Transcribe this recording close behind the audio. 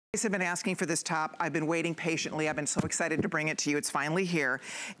Have been asking for this top. I've been waiting patiently. I've been so excited to bring it to you. It's finally here.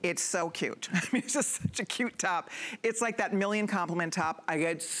 It's so cute. I mean, it's just such a cute top. It's like that million compliment top. I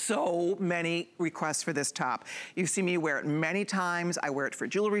get so many requests for this top. You've seen me wear it many times. I wear it for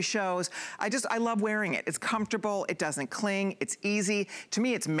jewelry shows. I love wearing it. It's comfortable. It doesn't cling. It's easy. To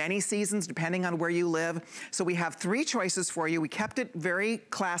me, it's many seasons depending on where you live. So we have 3 choices for you. We kept it very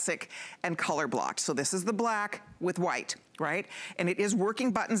classic and color blocked. So this is the black with white, right? And it is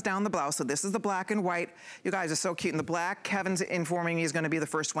working buttons down the blouse. So this is the black and white. You guys are so cute. And the black, Kevin's informing me, is gonna be the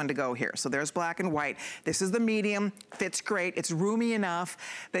first one to go here. So there's black and white. This is the medium, fits great. It's roomy enough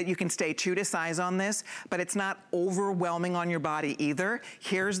that you can stay true to size on this, but it's not overwhelming on your body either.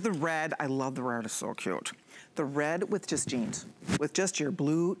 Here's the red. I love the red, it's so cute. The red with just jeans, with just your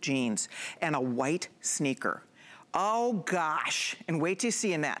blue jeans and a white sneaker. Oh gosh, and wait till you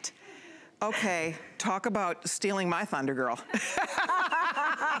see Annette. Okay, talk about stealing my thunder, girl.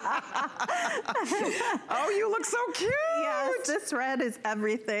 Oh, you look so cute. Yes, this red is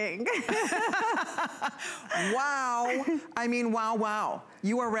everything. Wow. I mean, wow, wow.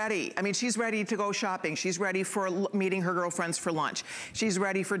 You are ready. I mean, she's ready to go shopping. She's ready for meeting her girlfriends for lunch. She's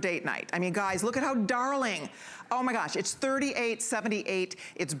ready for date night. I mean, guys, look at how darling. Oh my gosh, it's $38.78.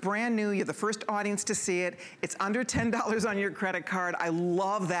 It's brand new. You're the first audience to see it. It's under $10 on your credit card. I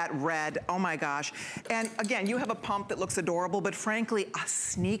love that red. Oh my gosh. And again, you have a pump that looks adorable, but frankly, a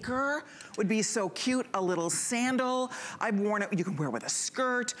sneaker would be so cute. A little sandal. I've worn it, you can wear it with a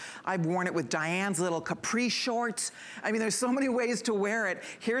skirt. I've worn it with Diane's little capri shorts. I mean, there's so many ways to wear it.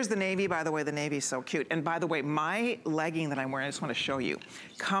 Here's the navy, by the way. The navy's so cute. And by the way, my legging that I'm wearing, I just want to show you,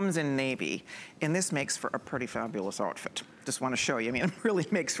 comes in navy. And this makes for a pretty fabulous outfit. Just want to show you. I mean, it really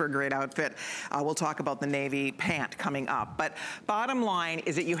makes for a great outfit. We'll talk about the navy pant coming up. But bottom line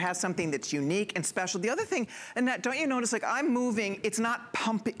is that you have something that's unique and special. The other thing, Annette, don't you notice, like I'm moving, it's not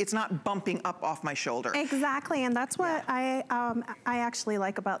bumping up off my shoulder. Exactly, and that's what I actually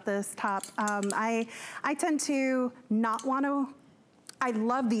like about this top. I tend to not want to. I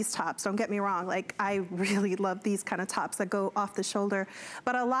love these tops, don't get me wrong. Like, I really love these kind of tops that go off the shoulder.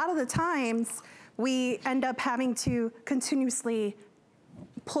 But a lot of the times, we end up having to continuously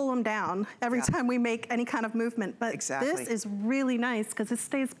pull them down every time we make any kind of movement. But this is really nice because it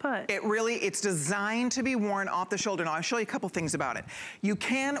stays put. It's designed to be worn off the shoulder. Now, I'll show you a couple things about it. You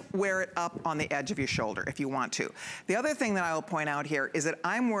can wear it up on the edge of your shoulder if you want to. The other thing that I will point out here is that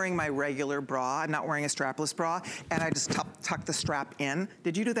I'm wearing my regular bra. I'm not wearing a strapless bra, and I just tuck the strap in.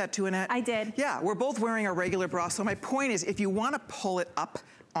 Did you do that too, Annette? I did. Yeah, we're both wearing a regular bra. So my point is, if you want to pull it up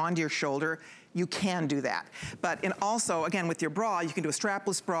onto your shoulder, you can do that. But also, again, with your bra, you can do a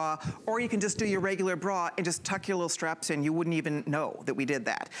strapless bra, or you can just do your regular bra and just tuck your little straps in. You wouldn't even know that we did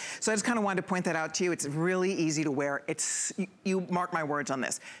that. So I just kind of wanted to point that out to you. It's really easy to wear. You mark my words on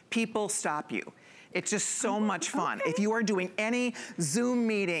this. People stop you. It's just so much fun. If you are doing any Zoom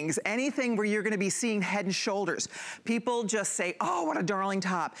meetings, anything where you're gonna be seeing head and shoulders, people just say, oh, what a darling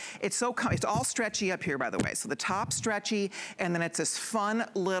top. It's all stretchy up here, by the way. So the top's stretchy, and then it's this fun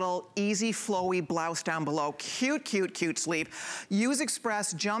little easy flowy blouse down below. Cute, cute, cute sleeve. Use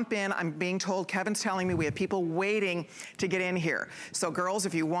Express, jump in. I'm being told, Kevin's telling me we have people waiting to get in here. So girls,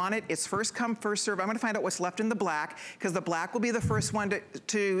 if you want it, it's first come, first serve. I'm gonna find out what's left in the black, because the black will be the first one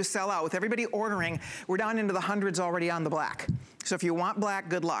to sell out. With everybody ordering, we're down into the hundreds already on the black. So if you want black,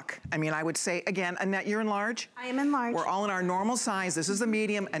 good luck. I mean, I would say, again, Annette, you're in large? I am in large. We're all in our normal size. This is the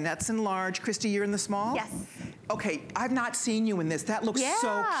medium. Annette's in large. Christy, you're in the small? Yes. Okay, I've not seen you in this. That looks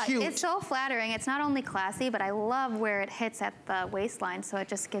so cute. It's so flattering. It's not only classy, but I love where it hits at the waistline, so it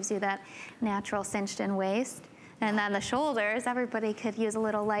just gives you that natural cinched-in waist. And then the shoulders, everybody could use a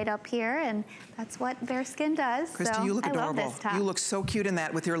little light up here, and that's what bare skin does. Christy, so you look adorable. I love this top. You look so cute in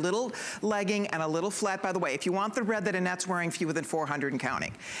that with your little legging and a little flat. By the way, if you want the red that Annette's wearing, fewer than 400 and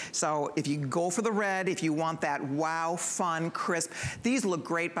counting. So if you go for the red, if you want that wow, fun, crisp, these look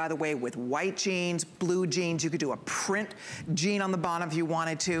great, by the way, with white jeans, blue jeans. You could do a print jean on the bottom if you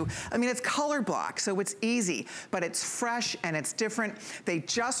wanted to. I mean, it's color block, so it's easy, but it's fresh and it's different. They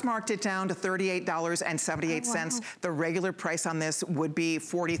just marked it down to $38.78. Oh, wow. The regular price on this would be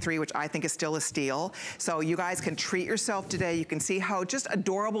 $43, which I think is still a steal. So you guys can treat yourself today. You can see how just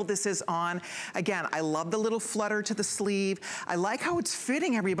adorable this is on. Again, I love the little flutter to the sleeve. I like how it's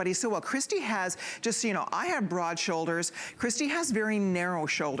fitting everybody so well. Christy has, just so you know, I have broad shoulders. Christy has very narrow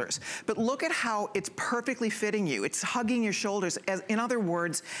shoulders. But look at how it's perfectly fitting you. It's hugging your shoulders. As in other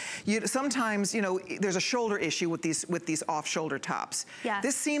words, sometimes, you know, there's a shoulder issue with these off-shoulder tops. Yes.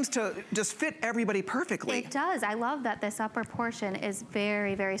 This seems to just fit everybody perfectly. It does. I love that this upper portion is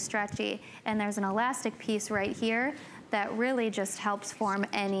very, very stretchy. And there's an elastic piece right here that really just helps form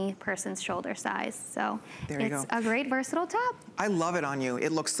any person's shoulder size. So it's a great versatile top. I love it on you.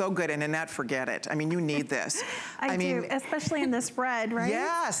 It looks so good. And Annette, forget it. I mean, you need this. I mean, especially in this red, right?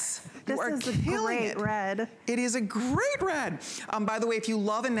 Yes. This is a great red. It is a great red. By the way, if you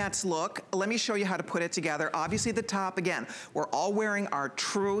love Annette's look, let me show you how to put it together. Obviously the top, again, we're all wearing our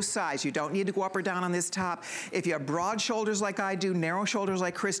true size. You don't need to go up or down on this top. If you have broad shoulders like I do, narrow shoulders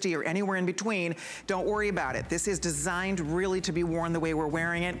like Christy, or anywhere in between, don't worry about it. This is designed really to be worn the way we're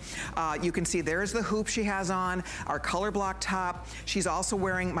wearing it. You can see there's the hoop she has on, our color block top. She's also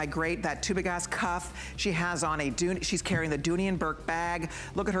wearing that Tubagass cuff. She has on she's carrying the Dooney and Burke bag.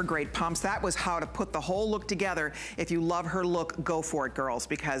 Look at her great pumps. That was how to put the whole look together. If you love her look, go for it, girls,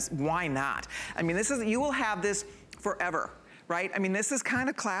 because why not? I mean, you will have this forever. Right? I mean, this is kind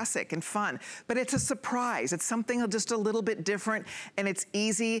of classic and fun, but it's a surprise. It's something just a little bit different, and it's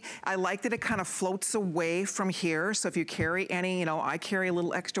easy. I like that it kind of floats away from here. So if you carry any, you know, I carry a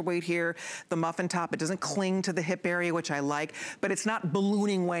little extra weight here, the muffin top, it doesn't cling to the hip area, which I like, but it's not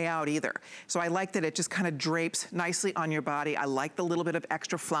ballooning way out either. So I like that it just kind of drapes nicely on your body. I like the little bit of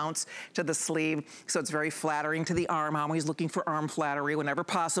extra flounce to the sleeve, so it's very flattering to the arm. I'm always looking for arm flattery whenever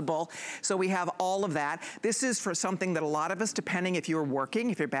possible. So we have all of that. This is for something that a lot of us, depending if you're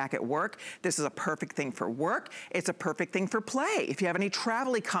working, if you're back at work, this is a perfect thing for work. It's a perfect thing for play. If you have any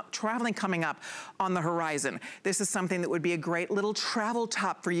traveling coming up on the horizon, this is something that would be a great little travel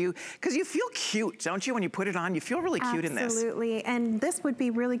top for you, because you feel cute, don't you? When you put it on, you feel really cute in this. Absolutely, and this would be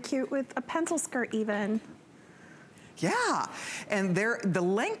really cute with a pencil skirt even. Yeah, and the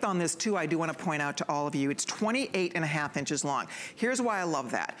length on this too, I do want to point out to all of you, it's 28.5 inches long. Here's why I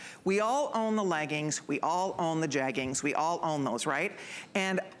love that. We all own the leggings, we all own the jeggings, we all own those, right?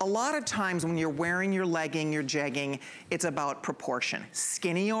 And a lot of times when you're wearing your legging, your jegging, it's about proportion.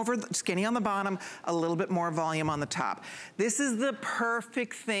 Skinny on the bottom, a little bit more volume on the top. This is the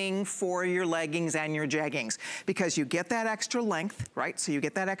perfect thing for your leggings and your jeggings, because you get that extra length, right? So you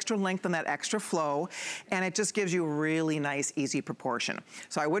get that extra length and that extra flow, and it just gives you really nice, easy proportion.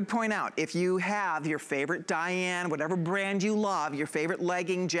 So I would point out, if you have your favorite Diane, whatever brand you love, your favorite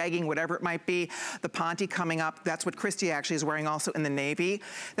legging, jegging, whatever it might be, the Ponte coming up, that's what Christy actually is wearing also in the navy.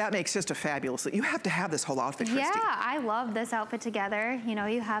 That makes just a fabulous look. You have to have this whole outfit, Christy. Yeah, I love this outfit together. You know,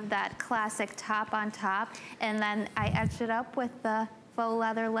 you have that classic top on top, and then I edged it up with the faux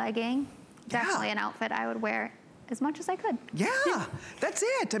leather legging. Definitely an outfit I would wear as much as I could. Yeah, that's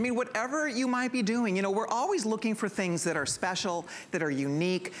it. I mean, whatever you might be doing, you know, we're always looking for things that are special, that are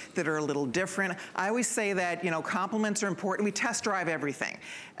unique, that are a little different. I always say that, you know, compliments are important. We test drive everything.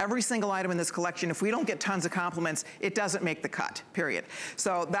 Every single item in this collection, if we don't get tons of compliments, it doesn't make the cut, period.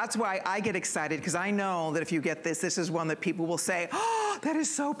 So that's why I get excited, because I know that if you get this is one that people will say, oh, that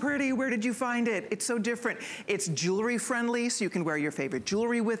is so pretty. Where did you find it? It's so different. It's jewelry friendly, so you can wear your favorite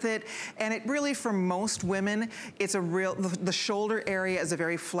jewelry with it. And it really, for most women, it's a real, the shoulder area is a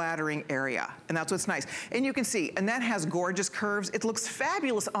very flattering area, and that's what's nice. And you can see, Annette has gorgeous curves. It looks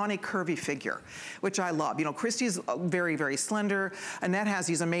fabulous on a curvy figure, which I love. You know, Christy's very, very slender. Annette has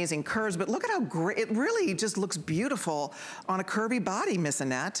these amazing curves, but look at how great, it really just looks beautiful on a curvy body, Miss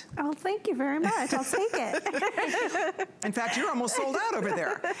Annette. Oh, thank you very much. I'll take it. In fact, you're almost sold out over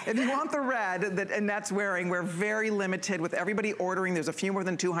there. If you want the red that Annette's wearing, we're very limited with everybody ordering. There's a few more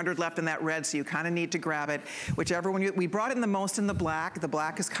than 200 left in that red, so you kind of need to grab it. Whichever one we brought in the most in the black. The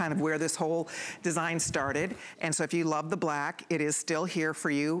black is kind of where this whole design started. And so if you love the black, it is still here for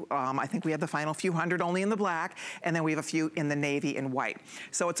you. I think we have the final few hundred only in the black, and then we have a few in the navy and white.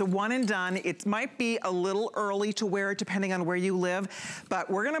 So it's a one and done. It might be a little early to wear it depending on where you live, but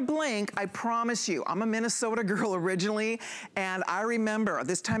we're gonna blink, I promise you. I'm a Minnesota girl originally, and I remember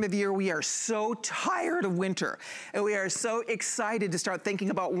this time of year, we are so tired of winter, and we are so excited to start thinking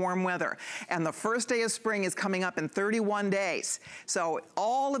about warm weather. And the first day of spring is coming up in 31 days. So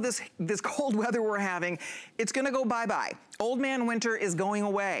all of this cold weather we're having, it's gonna go bye-bye. Old man winter is going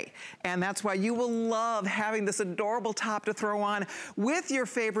away, and that's why you will love having this adorable top to throw on with your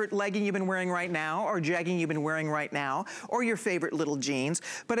favorite legging you've been wearing right now, or jegging you've been wearing right now, or your favorite little jeans.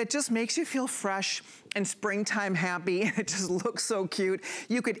 But it just makes you feel fresh and springtime happy, and it just looks so cute.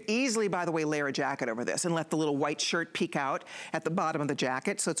 You could easily, by the way, layer a jacket over this and let the little white shirt peek out at the bottom of the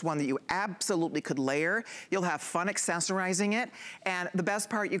jacket, so it's one that you absolutely could layer. You'll have fun accessorizing it, and the best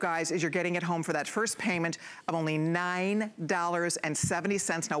part, you guys, is you're getting it home for that first payment of only $9.70.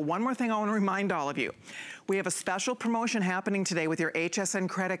 Now, one more thing I want to remind all of you. We have a special promotion happening today with your HSN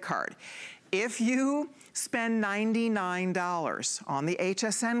credit card. If you spend $99 on the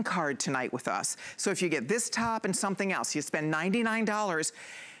HSN card tonight with us, so if you get this top and something else, you spend $99,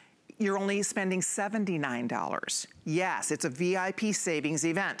 you're only spending $79. Yes, it's a VIP savings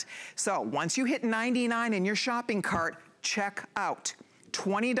event. So once you hit $99 in your shopping cart, check out.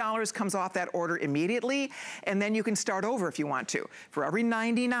 $20 comes off that order immediately, and then you can start over if you want to. For every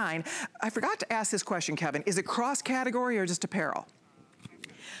 $99, I forgot to ask this question, Kevin, is it cross-category or just apparel?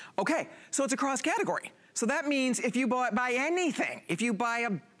 Okay, so it's a cross-category. So that means if you buy anything, if you buy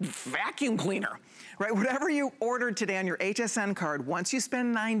a vacuum cleaner, right, whatever you ordered today on your HSN card, once you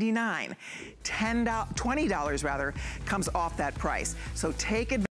spend $99, $20 rather, comes off that price. So take advantage.